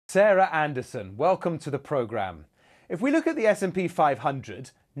Sarah Anderson, welcome to the program. If we look at the S&P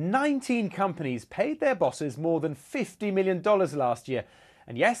 500, 19 companies paid their bosses more than $50 million last year.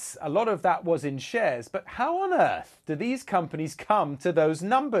 And yes, a lot of that was in shares, but how on earth do these companies come to those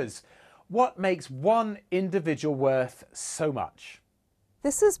numbers? What makes one individual worth so much?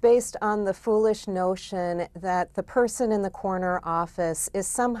 This is based on the foolish notion that the person in the corner office is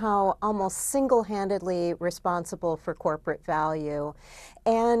somehow almost single-handedly responsible for corporate value,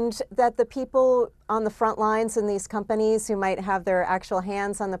 and that the people on the front lines in these companies who might have their actual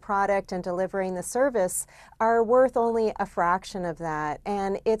hands on the product and delivering the service are worth only a fraction of that.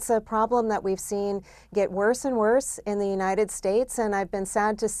 And it's a problem that we've seen get worse and worse in the United States, and I've been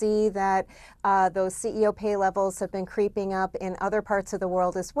sad to see that those CEO pay levels have been creeping up in other parts of the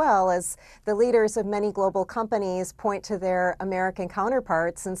world as well, as the leaders of many global companies point to their American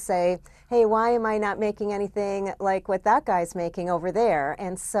counterparts and say, hey, why am I not making anything like what that guy's making over there?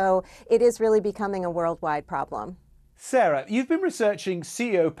 And so it is really becoming a worldwide problem. Sarah, you've been researching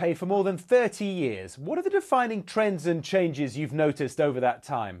CEO pay for more than 30 years. What are the defining trends and changes you've noticed over that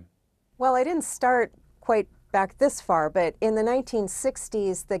time? Well, I didn't start quite back this far, but in the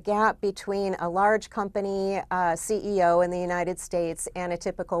 1960s, the gap between a large company CEO in the United States and a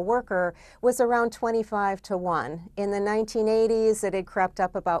typical worker was around 25 to 1. In the 1980s, it had crept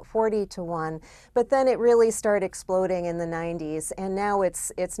up about 40 to 1, but then it really started exploding in the 90s, and now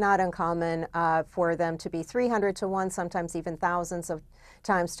it's not uncommon for them to be 300 to 1, sometimes even thousands of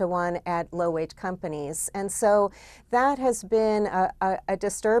times to 1 at low-wage companies. And so that has been a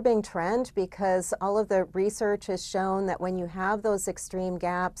disturbing trend, because all of the research has shown that when you have those extreme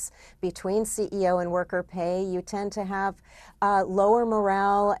gaps between CEO and worker pay, you tend to have lower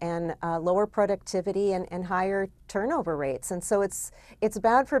morale and lower productivity and higher turnover rates. And so it's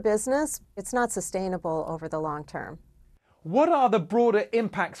bad for business. It's not sustainable over the long term. What are the broader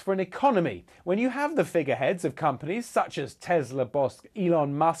impacts for an economy when you have the figureheads of companies such as Tesla boss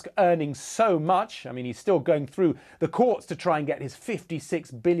Elon Musk earning so much? I mean, he's still going through the courts to try and get his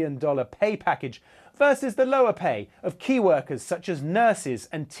 $56 billion pay package, versus the lower pay of key workers such as nurses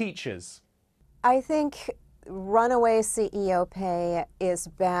and teachers. I think runaway CEO pay is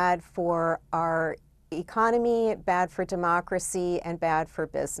bad for our economy, bad for democracy, and bad for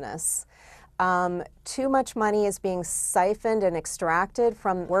business. Too much money is being siphoned and extracted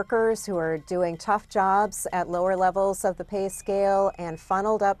from workers who are doing tough jobs at lower levels of the pay scale and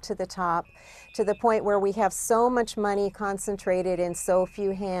funneled up to the top, to the point where we have so much money concentrated in so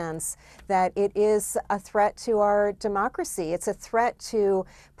few hands that it is a threat to our democracy. It's a threat to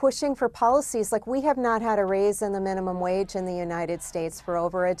pushing for policies like we have not had a raise in the minimum wage in the United States for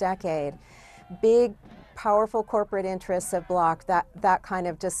over a decade. Big, powerful corporate interests have blocked that kind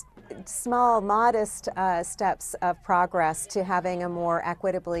of just small, modest steps of progress to having a more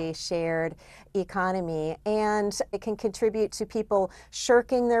equitably shared economy. And it can contribute to people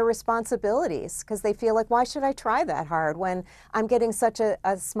shirking their responsibilities because they feel like, why should I try that hard when I'm getting such a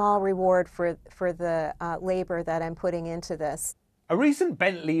small reward for the labor that I'm putting into this? A recent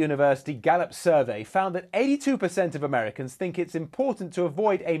Bentley University Gallup survey found that 82% of Americans think it's important to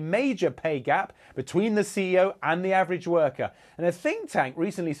avoid a major pay gap between the CEO and the average worker. And a think tank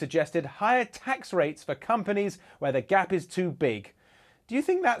recently suggested higher tax rates for companies where the gap is too big. Do you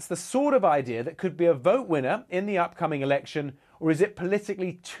think that's the sort of idea that could be a vote winner in the upcoming election, or is it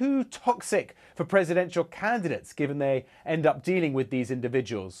politically too toxic for presidential candidates given they end up dealing with these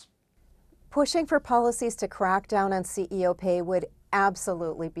individuals? Pushing for policies to crack down on CEO pay would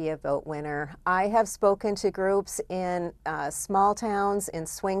absolutely be a vote winner. I have spoken to groups in small towns, in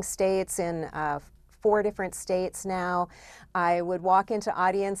swing states, in 4 different states now. I would walk into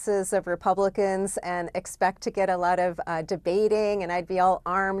audiences of Republicans and expect to get a lot of debating, and I'd be all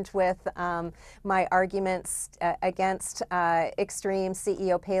armed with my arguments against extreme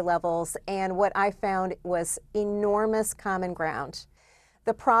CEO pay levels. And what I found was enormous common ground.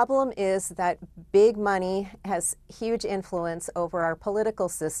 The problem is that big money has huge influence over our political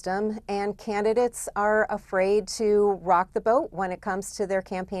system, and candidates are afraid to rock the boat when it comes to their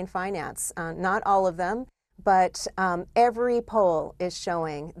campaign finance. Not all of them, but every poll is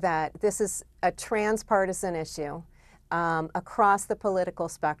showing that this is a transpartisan issue. Across the political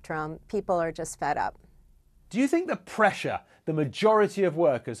spectrum, people are just fed up. Do you think the pressure the majority of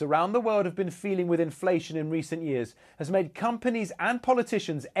workers around the world have been feeling with inflation in recent years has made companies and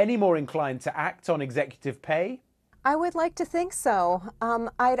politicians any more inclined to act on executive pay? I would like to think so.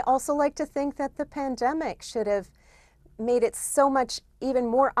 I'd also like to think that the pandemic should have made it so much even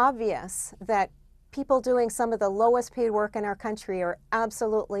more obvious that people doing some of the lowest paid work in our country are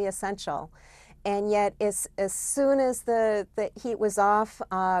absolutely essential. And yet, as soon as the heat was off,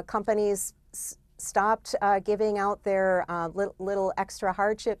 companies stopped giving out their little extra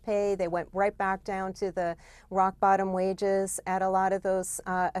hardship pay. They went right back down to the rock bottom wages at a lot of those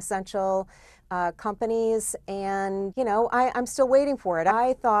essential companies. And, you know, I'm still waiting for it.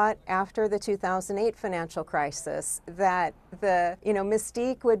 I thought after the 2008 financial crisis that the, you know,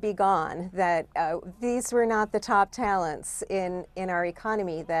 mystique would be gone, that these were not the top talents in our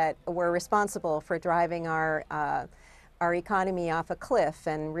economy that were responsible for driving our economy off a cliff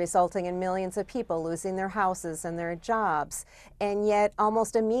and resulting in millions of people losing their houses and their jobs. And yet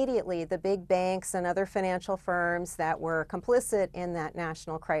almost immediately the big banks and other financial firms that were complicit in that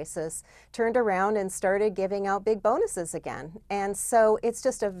national crisis turned around and started giving out big bonuses again. And so it's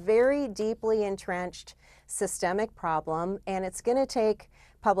just a very deeply entrenched systemic problem, and it's going to take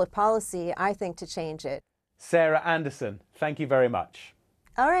public policy, I think, to change it. Sarah Anderson, thank you very much.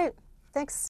 All right, thanks.